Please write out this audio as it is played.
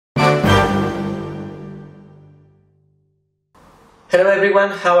Hello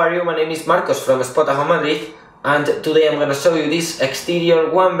everyone, how are you? My name is Marcos from Spotahome, Madrid, and today I'm gonna show you this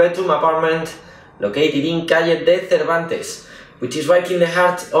exterior one-bedroom apartment located in Calle de Cervantes, which is right in the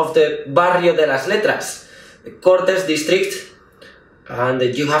heart of the Barrio de las Letras, the Cortes district, and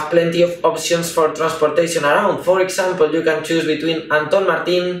you have plenty of options for transportation around. For example, you can choose between Anton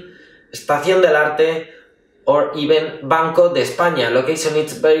Martín, Estación del Arte, or even Banco de España. Location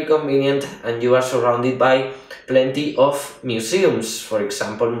is very convenient and you are surrounded by plenty of museums, for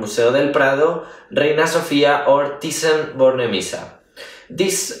example Museo del Prado, Reina Sofía or Thyssen-Bornemisza.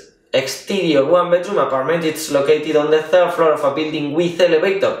 This exterior one-bedroom apartment is located on the third floor of a building with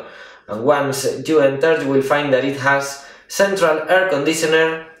elevator, and once you enter you will find that it has central air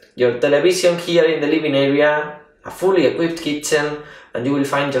conditioner, your television here in the living area, a fully equipped kitchen, and you will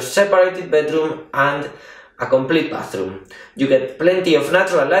find your separated bedroom and a complete bathroom. You get plenty of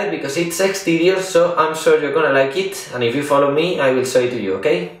natural light because it's exterior, so I'm sure you're gonna like it, and if you follow me I will show it to you,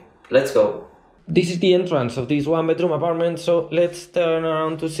 okay? Let's go. This is the entrance of this one-bedroom apartment, so let's turn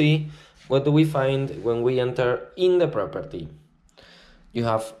around to see what do we find when we enter in the property. You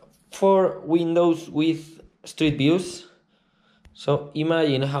have 4 windows with street views, so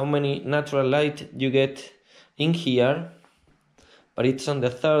imagine how many natural light you get in here. But it's on the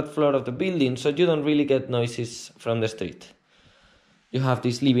third floor of the building, so you don't really get noises from the street. You have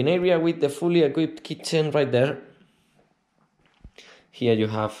this living area with the fully equipped kitchen right there. Here you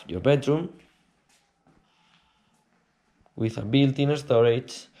have your bedroom with a built-in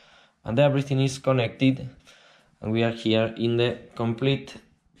storage, and everything is connected, and we are here in the complete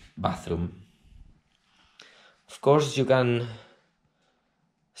bathroom. Of course, you can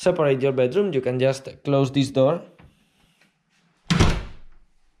separate your bedroom. You can just close this door,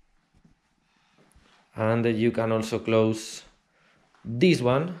 and you can also close this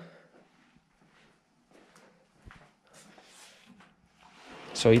one,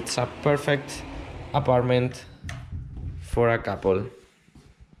 so it's a perfect apartment for a couple,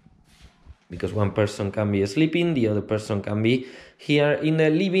 because one person can be sleeping, the other person can be here in the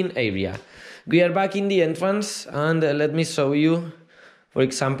living area. We are back in the entrance, and let me show you, for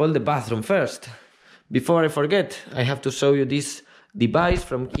example, the bathroom first. Before I forget, I have to show you this device.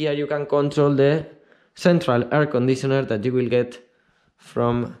 From here you can control the central air conditioner that you will get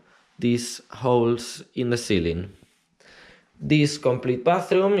from these holes in the ceiling. This complete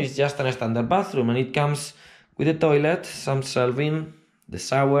bathroom is just a standard bathroom, and it comes with a toilet, some shelving, the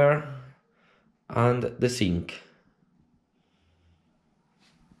shower and the sink.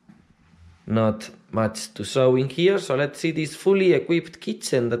 Not much to show in here, so let's see this fully equipped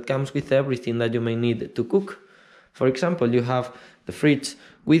kitchen that comes with everything that you may need to cook. For example, you have the fridge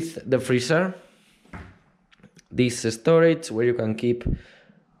with the freezer, this storage where you can keep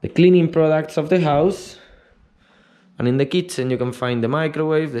the cleaning products of the house, and in the kitchen you can find the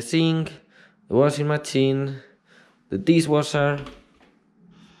microwave, the sink, the washing machine, the dishwasher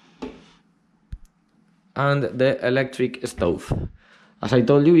and the electric stove. As I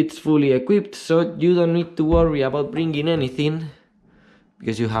told you, it's fully equipped, so you don't need to worry about bringing anything,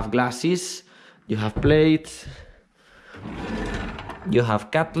 because you have glasses, you have plates, you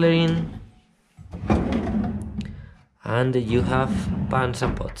have cutlery, and you have pans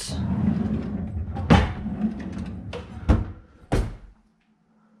and pots.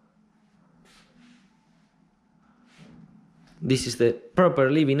 This is the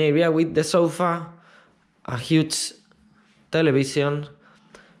proper living area with the sofa, a huge television,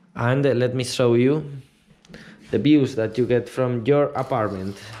 and let me show you the views that you get from your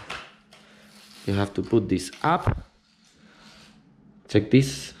apartment. You have to put this up. Check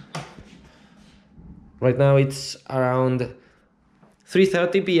this. Right now it's around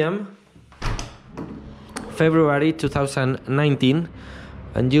 3:30 p.m. February 2019,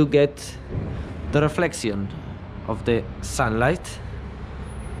 and you get the reflection of the sunlight,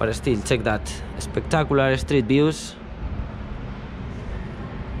 but still, check that, spectacular street views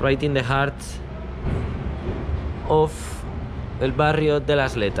right in the heart of el Barrio de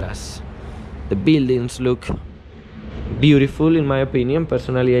las Letras. The buildings look beautiful in my opinion.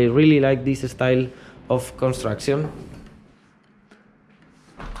 Personally, I really like this style of construction.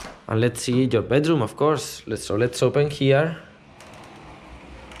 And let's see your bedroom, of course. Let's open here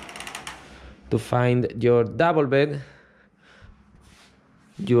to find your double bed.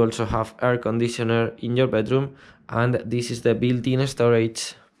 You also have air conditioner in your bedroom, and this is the built-in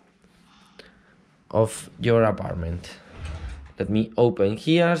storage of your apartment. Let me open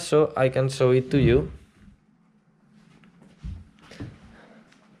here so I can show it to you.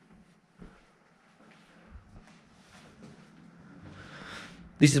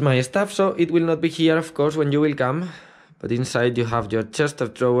 This is my stuff, so it will not be here, of course, when you will come, but inside you have your chest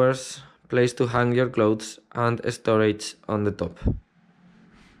of drawers, place to hang your clothes, and storage on the top.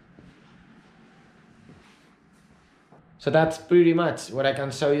 So that's pretty much what I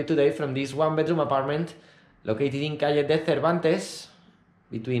can show you today from this one-bedroom apartment located in Calle de Cervantes,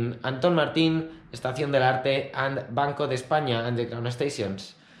 between Antón Martín, Estación del Arte, and Banco de España underground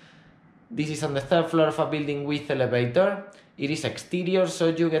stations. This is on the third floor of a building with elevator. It is exterior, so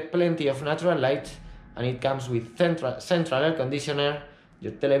you get plenty of natural light, and it comes with central air conditioner,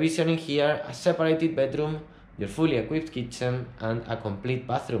 your television in here, a separated bedroom, your fully equipped kitchen, and a complete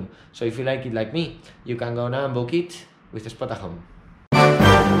bathroom. So if you like it like me, you can go now and book it with Spotahome.